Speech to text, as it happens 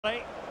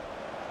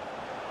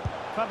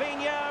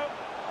Fabinho,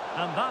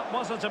 and that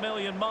wasn't a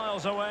million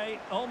miles away,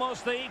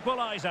 almost the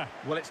equaliser.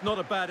 Well, it's not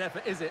a bad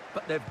effort, is it?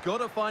 But they've got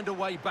to find a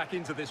way back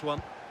into this one.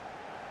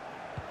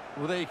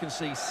 Well, there you can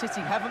see,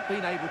 City haven't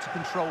been able to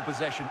control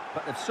possession,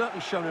 but they've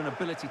certainly shown an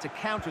ability to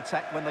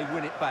counter-attack when they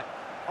win it back.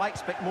 I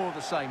expect more of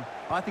the same.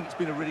 I think it's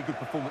been a really good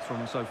performance from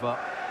them so far.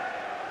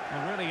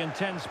 A really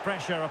intense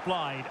pressure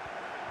applied.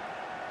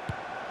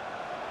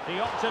 He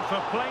opted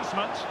for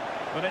placement,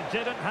 but it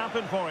didn't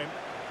happen for him.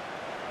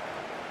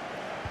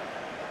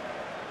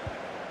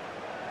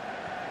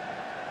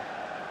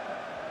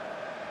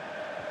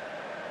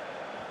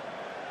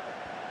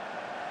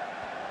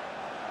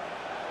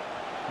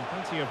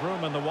 Plenty of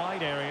room in the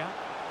wide area.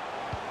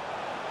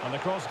 And the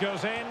cross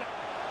goes in.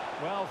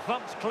 Well,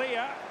 thumped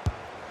clear.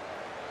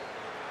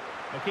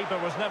 The keeper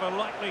was never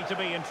likely to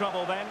be in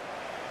trouble then.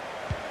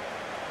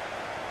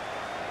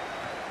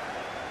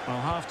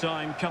 Well,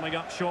 half-time coming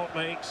up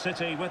shortly.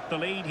 City with the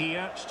lead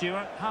here.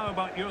 Stuart, how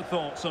about your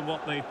thoughts on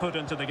what they've put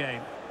into the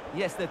game?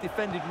 Yes, they've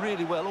defended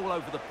really well all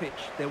over the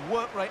pitch. Their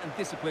work rate and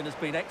discipline has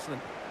been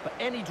excellent. But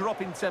any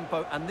drop in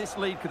tempo and this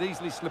lead could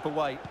easily slip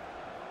away.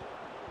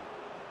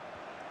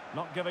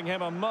 Not giving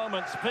him a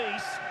moment's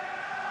peace.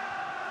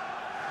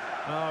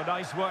 Oh,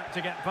 nice work to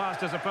get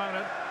past his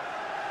opponent.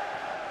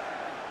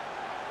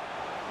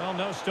 Well,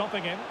 no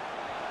stopping him.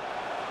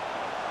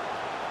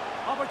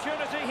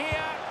 Opportunity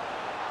here.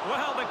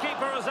 Well, the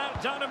keeper has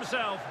outdone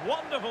himself.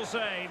 Wonderful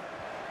save.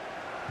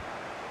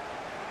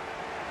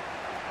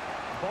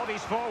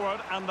 Bodies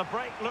forward and the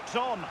break looks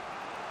on.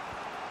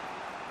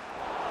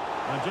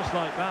 And just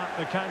like that,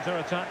 the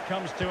counter-attack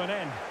comes to an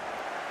end.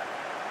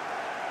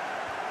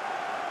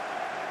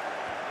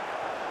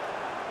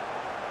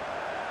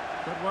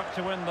 Good work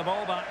to win the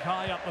ball back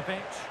high up the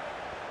pitch.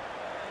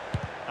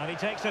 And he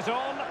takes it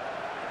on.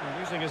 And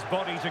using his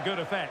body to good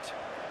effect.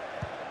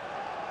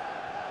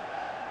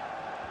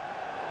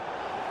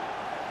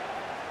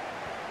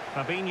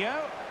 Fabinho.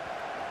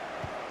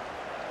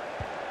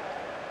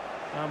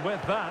 And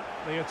with that,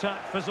 the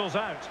attack fizzles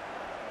out.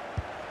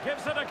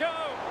 Gives it a go.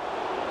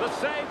 The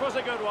save was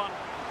a good one.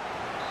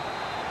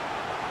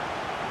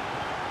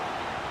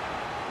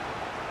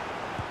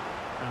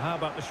 And how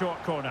about the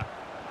short corner?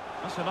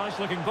 That's a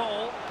nice-looking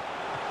ball.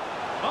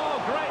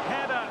 Oh, great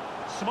header.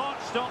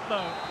 Smart stop, though.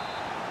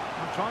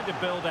 I'm trying to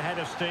build a head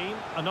of steam.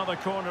 Another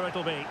corner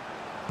it'll be.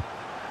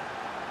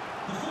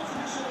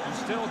 And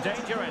still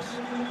dangerous.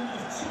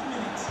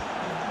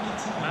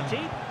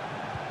 Matip.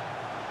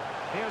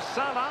 Here's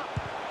Salah.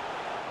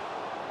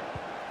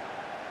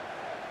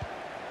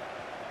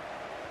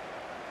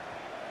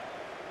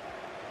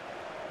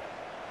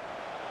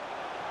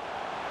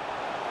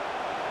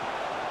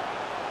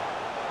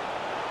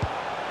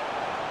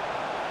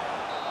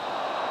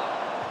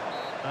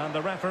 And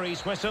the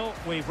referee's whistle.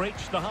 We've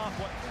reached the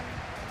halfway.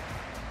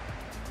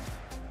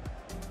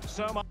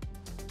 So much.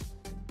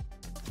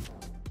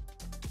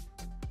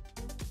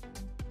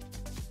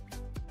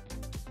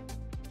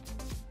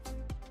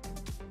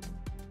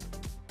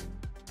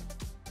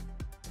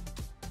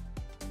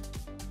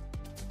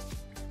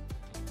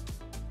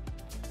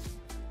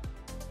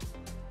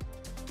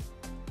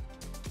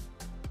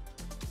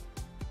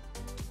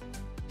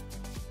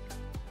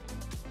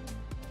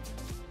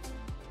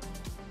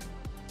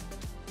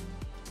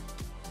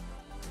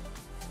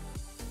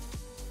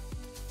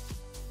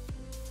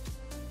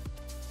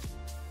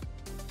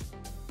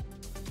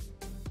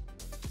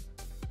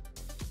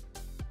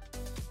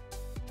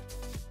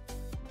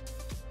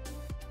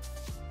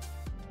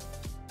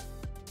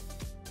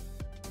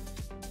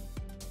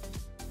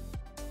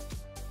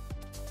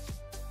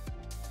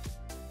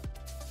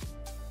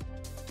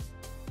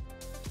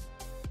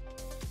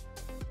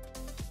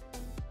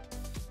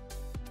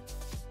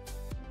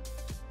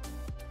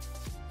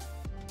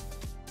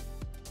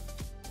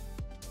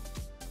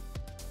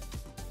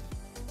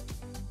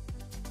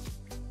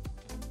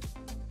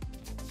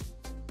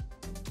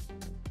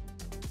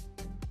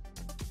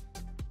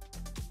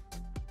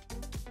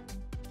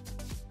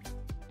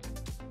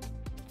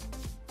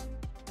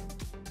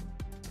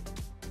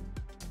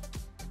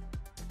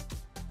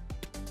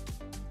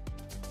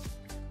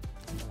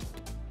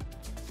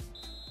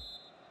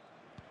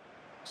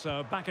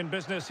 So back in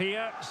business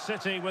here,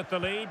 City with the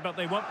lead, but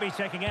they won't be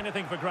taking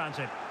anything for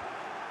granted.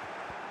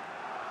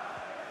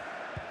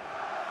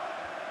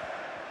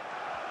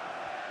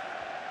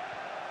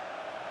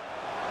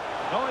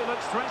 Oh, he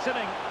looks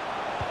threatening.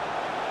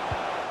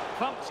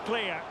 Thumped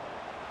clear.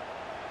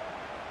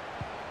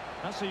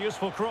 That's a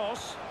useful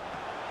cross.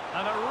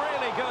 And a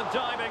really good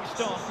diving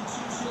stop.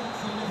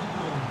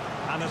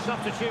 And a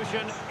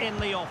substitution in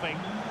the offing.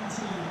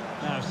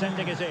 Now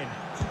sending it in.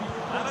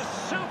 And a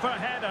super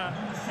header.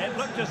 It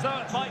looked as though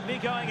it might be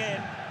going in.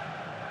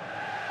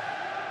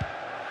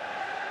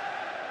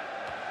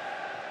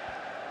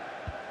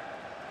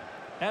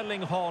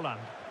 Erling Haaland.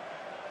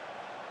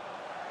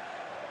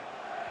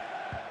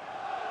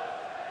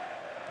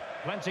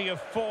 Plenty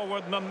of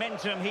forward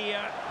momentum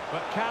here,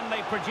 but can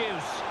they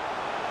produce?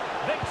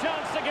 Big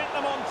chance to get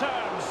them on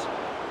terms.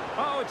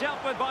 Oh,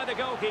 dealt with by the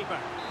goalkeeper.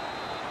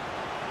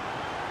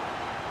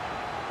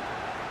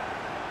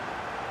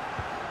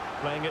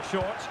 Playing it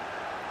short.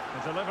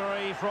 The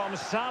delivery from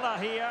Salah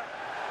here.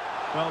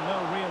 Well,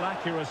 no real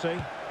accuracy,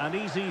 and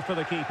easy for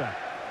the keeper.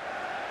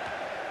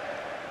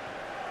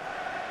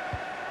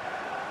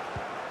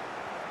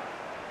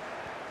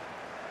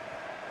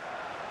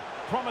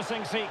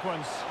 Promising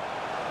sequence.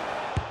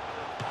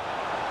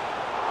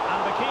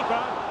 And the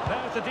keeper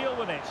there to deal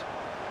with it.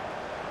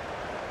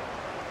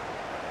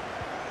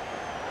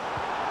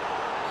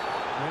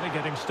 Really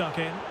getting stuck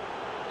in.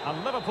 A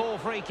Liverpool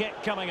free kick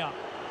coming up.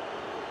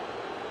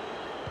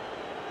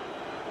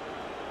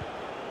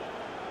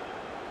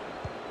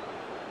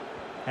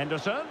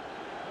 Henderson.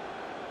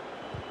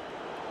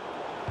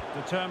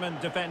 Determined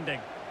defending.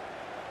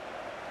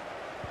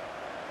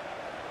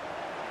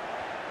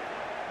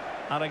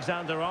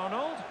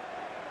 Alexander-Arnold.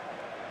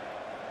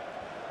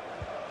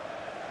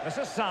 This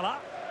is Salah.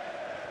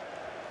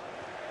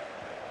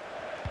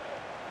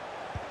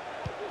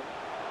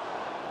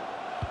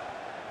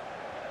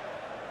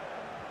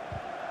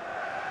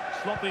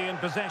 Sloppy in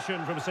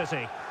possession from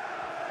City.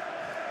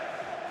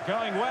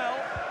 Going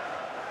well.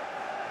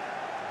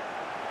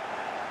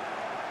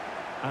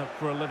 Out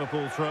for a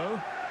Liverpool throw.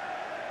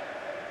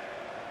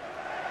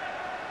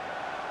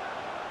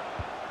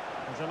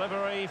 A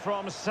delivery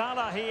from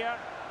Salah here.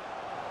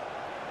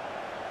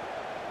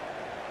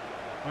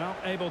 Well,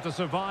 able to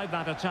survive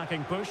that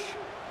attacking push.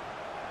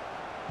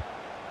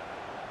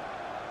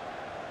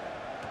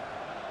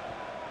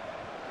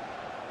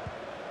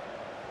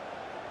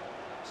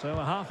 So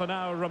a half an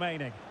hour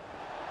remaining.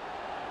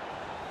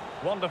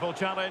 Wonderful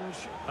challenge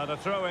and a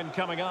throw-in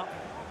coming up.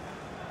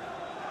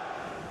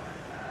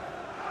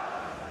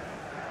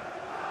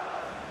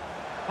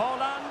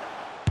 Holland.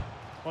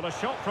 Well, a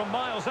shot from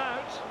miles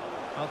out.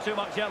 Well, too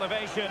much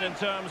elevation in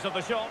terms of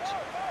the shot.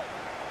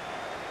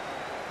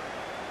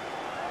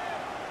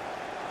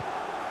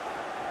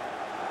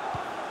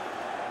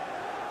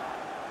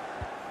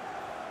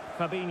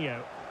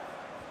 Fabinho.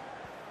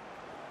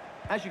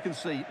 As you can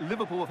see,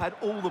 Liverpool have had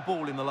all the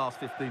ball in the last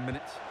 15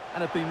 minutes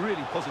and have been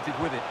really positive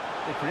with it.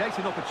 They're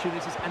creating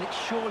opportunities, and it's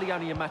surely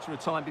only a matter of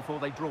time before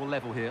they draw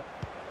level here.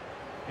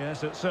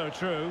 Yes, it's so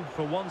true.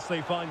 For once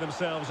they find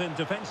themselves in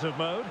defensive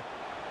mode.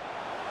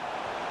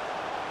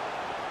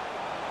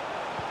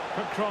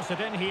 Could cross it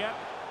in here.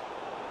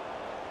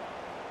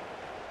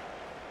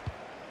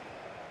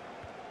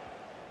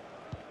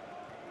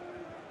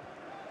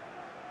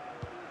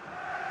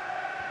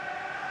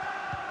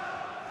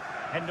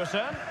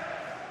 Henderson.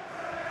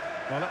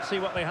 Well, let's see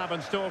what they have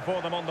in store for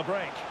them on the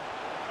break.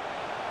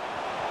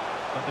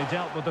 But they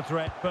dealt with the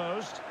threat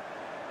posed.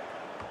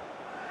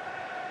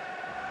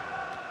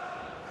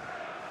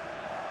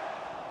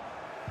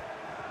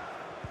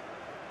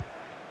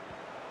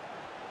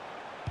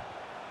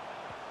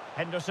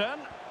 Henderson.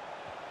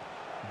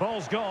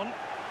 Ball's gone.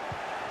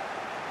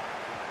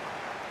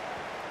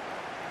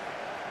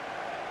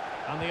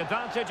 And the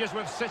advantage is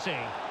with City.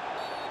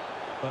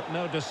 But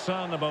no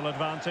discernible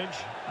advantage,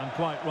 and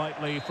quite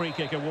rightly free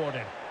kick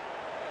awarded.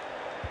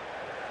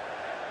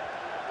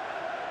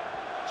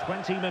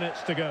 20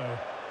 minutes to go.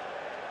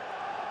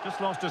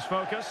 Just lost his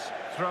focus.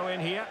 Throw in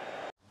here.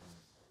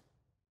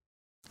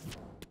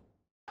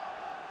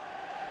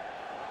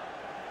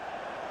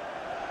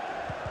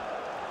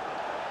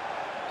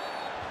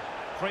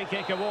 Free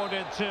kick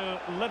awarded to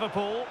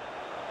Liverpool.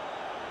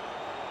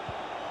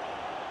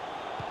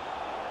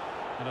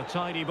 And a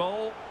tidy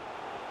ball.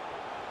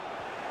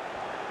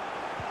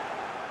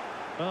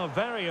 Oh,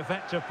 very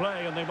effective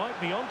play, and they might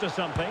be onto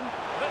something.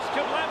 This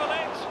could level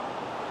it.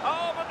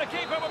 Oh, but the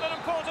keeper with an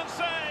important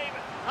save.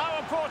 How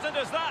important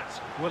is that?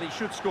 Well, he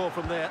should score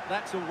from there.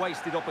 That's a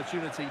wasted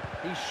opportunity.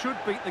 He should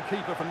beat the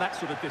keeper from that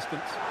sort of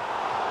distance.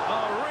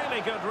 Oh,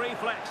 really good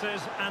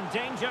reflexes and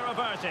danger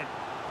averted.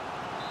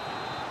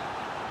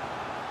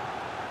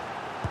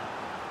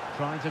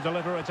 Trying to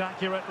deliver it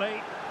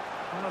accurately.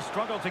 And a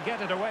struggle to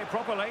get it away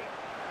properly.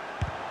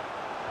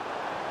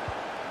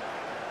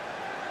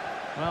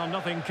 Well,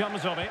 nothing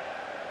comes of it.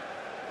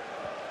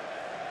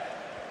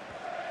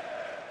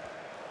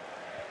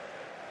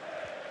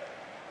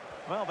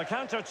 Well, the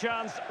counter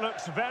chance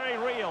looks very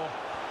real.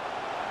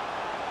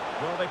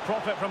 Will they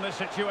profit from this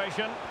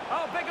situation?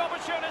 Oh, big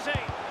opportunity.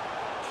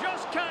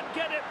 Just can't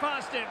get it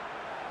past him.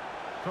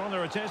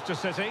 Corner it is to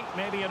City.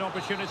 Maybe an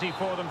opportunity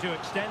for them to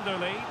extend their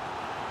lead.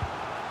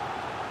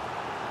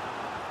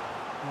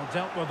 Well,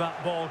 dealt with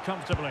that ball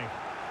comfortably.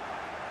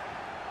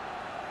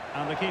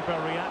 And the keeper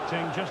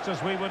reacting just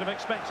as we would have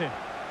expected.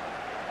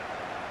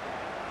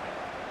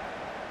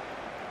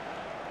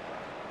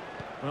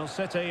 Well,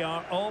 City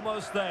are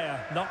almost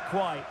there. Not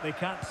quite. They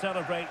can't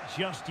celebrate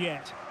just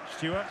yet.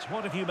 Stuart,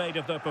 what have you made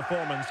of their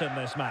performance in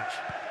this match?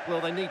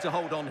 Well, they need to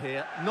hold on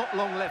here. Not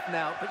long left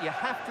now, but you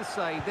have to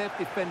say they've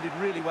defended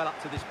really well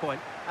up to this point,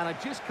 and I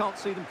just can't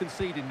see them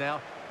conceding now.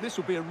 This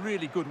will be a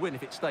really good win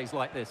if it stays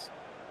like this.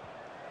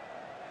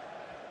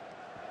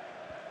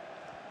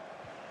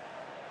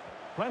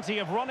 Plenty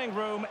of running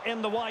room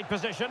in the wide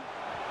position.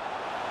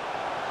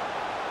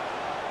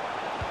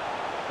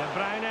 De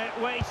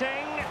Bruyne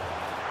waiting.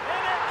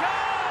 In it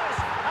goes!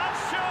 And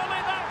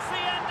surely that's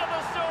the end of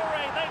the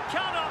story. They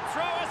cannot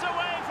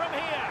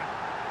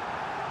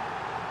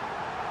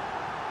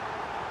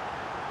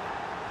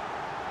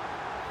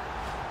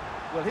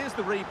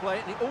Here's the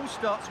replay, and it all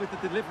starts with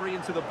the delivery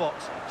into the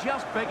box.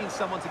 Just begging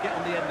someone to get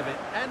on the end of it.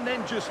 And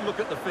then just look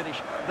at the finish.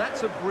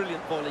 That's a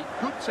brilliant volley.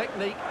 Good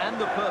technique and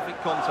the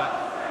perfect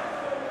contact.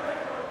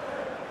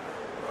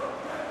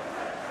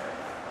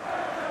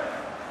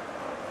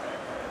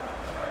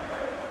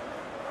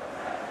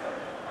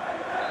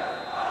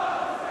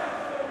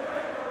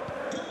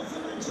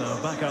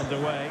 So back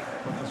underway,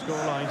 with the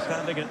scoreline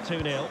standing at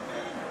 2-0.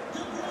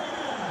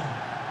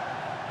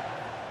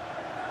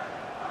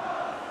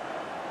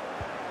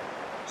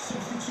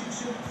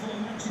 Substitution for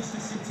Manchester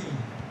City.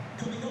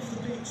 Coming off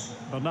the pitch.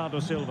 Bernardo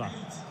Silva.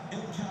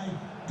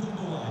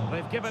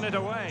 They've given it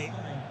away.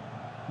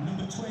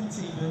 Number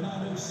 20,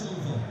 Bernardo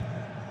Silva.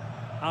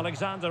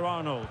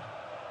 Alexander-Arnold.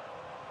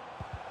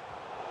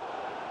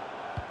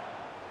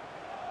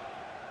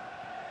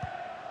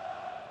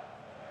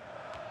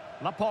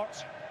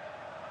 Laporte.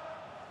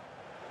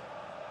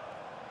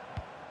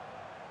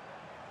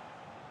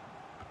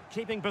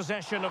 Keeping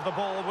possession of the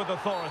ball with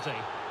authority.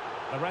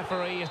 The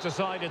referee has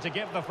decided to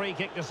give the free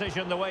kick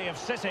decision the way of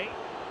City.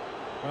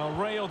 Well,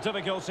 real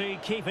difficulty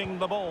keeping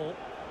the ball.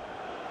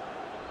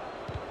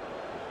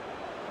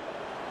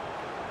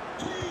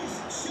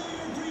 Please show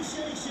your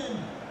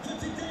appreciation for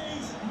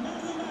today's man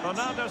of the match.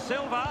 Bernardo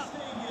Silva.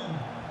 Stadium.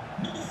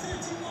 Number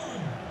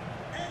 31,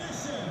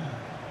 Ederson.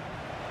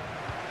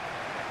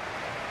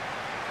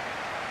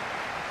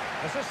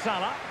 This is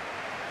Salah.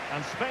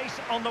 And space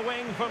on the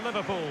wing for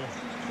Liverpool.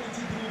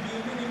 Indicated there will be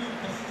a minimum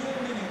of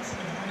 4 minutes of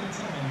added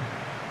time.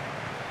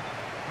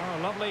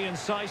 Oh, lovely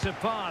incisive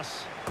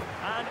pass.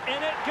 And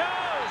in it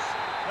goes!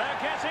 They're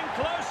getting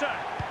closer.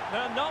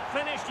 They're not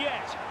finished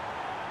yet.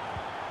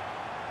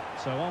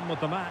 So on with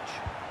the match.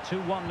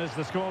 2-1 is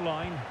the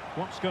scoreline.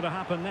 What's going to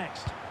happen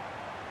next?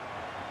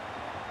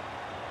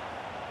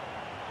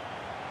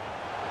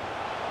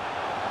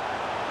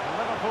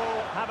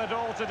 Liverpool have it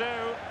all to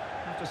do.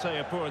 I have to say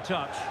a poor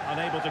touch.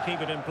 Unable to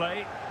keep it in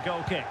play.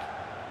 Goal kick.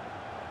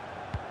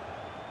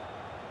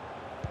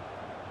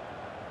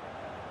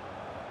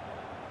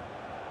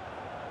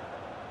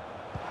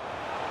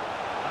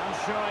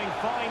 Showing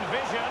fine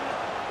vision.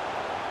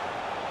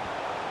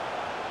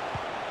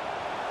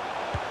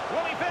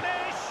 Will he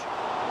finish?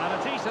 And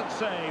a decent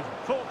save.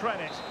 Full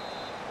credit.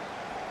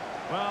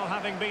 Well,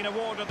 having been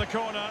awarded the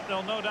corner,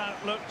 they'll no doubt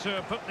look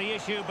to put the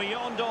issue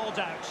beyond all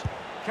doubt.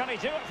 Can he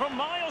do it from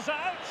miles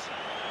out?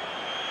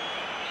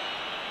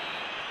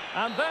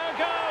 And there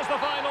goes the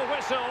final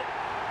whistle.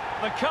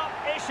 The cup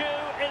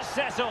issue is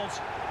settled.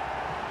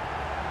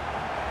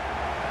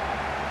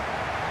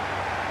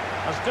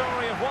 A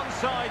story of one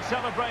side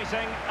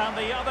celebrating and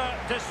the other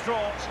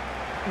distraught.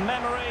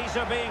 Memories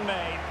are being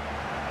made.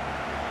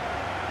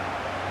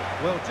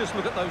 Well, just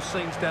look at those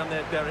scenes down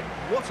there, Derek.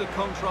 What a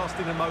contrast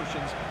in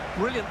emotions.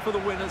 Brilliant for the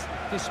winners,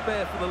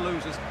 despair for the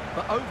losers.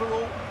 But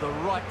overall, the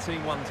right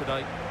team won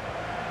today.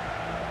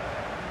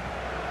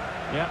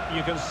 Yeah,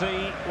 you can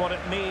see what it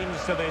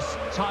means to this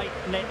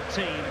tight-knit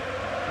team.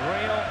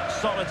 Real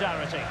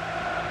solidarity.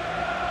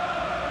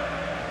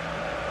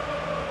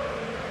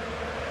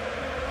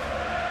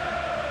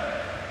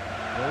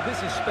 Well,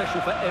 this is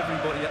special for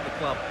everybody at the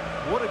club.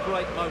 What a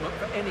great moment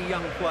for any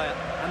young player.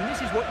 And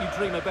this is what you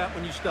dream about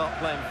when you start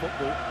playing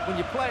football. When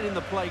you're playing in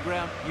the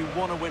playground, you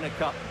want to win a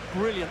cup.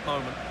 Brilliant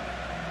moment.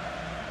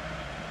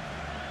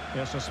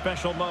 Yes, a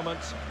special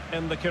moment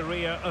in the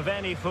career of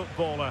any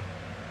footballer.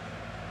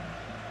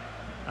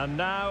 And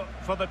now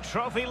for the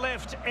trophy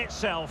lift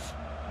itself.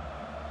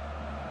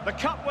 The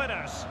cup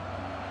winners.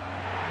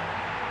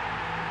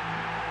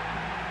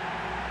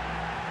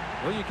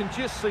 Well, you can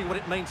just see what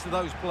it means to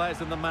those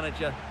players and the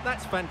manager.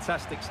 That's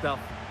fantastic stuff.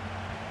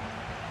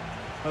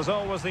 There's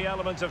always the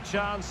element of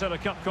chance in a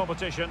cup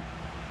competition.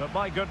 But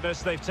my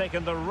goodness, they've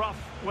taken the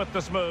rough with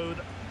the smooth.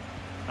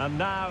 And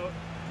now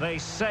they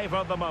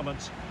savour the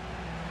moment.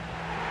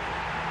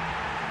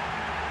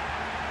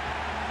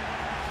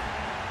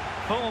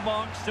 Full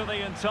marks to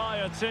the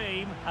entire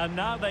team. And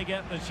now they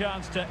get the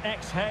chance to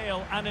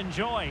exhale and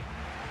enjoy.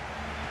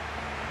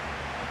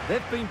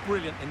 They've been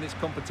brilliant in this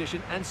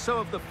competition, and so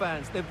have the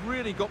fans. They've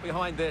really got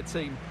behind their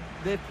team.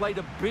 They've played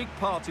a big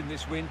part in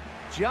this win.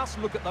 Just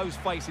look at those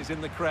faces in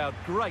the crowd.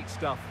 Great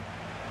stuff.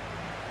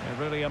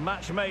 Yeah, really a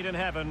match made in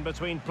heaven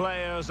between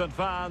players and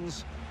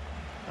fans.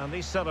 And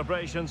these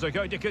celebrations are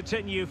going to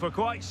continue for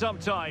quite some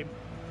time.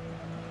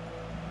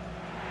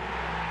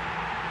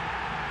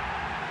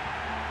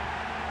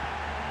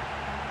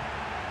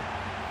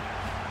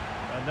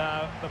 And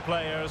now the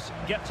players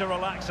get to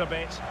relax a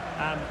bit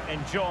and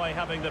enjoy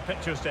having the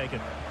pictures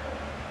taken.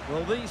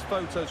 Well, these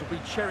photos will be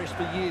cherished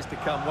for years to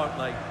come, won't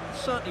they?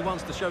 Certainly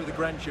ones to show the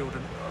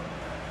grandchildren.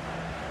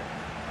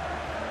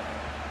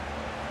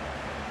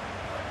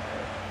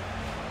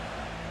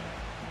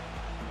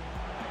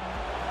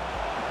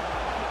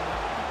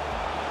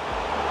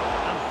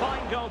 And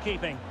fine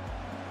goalkeeping.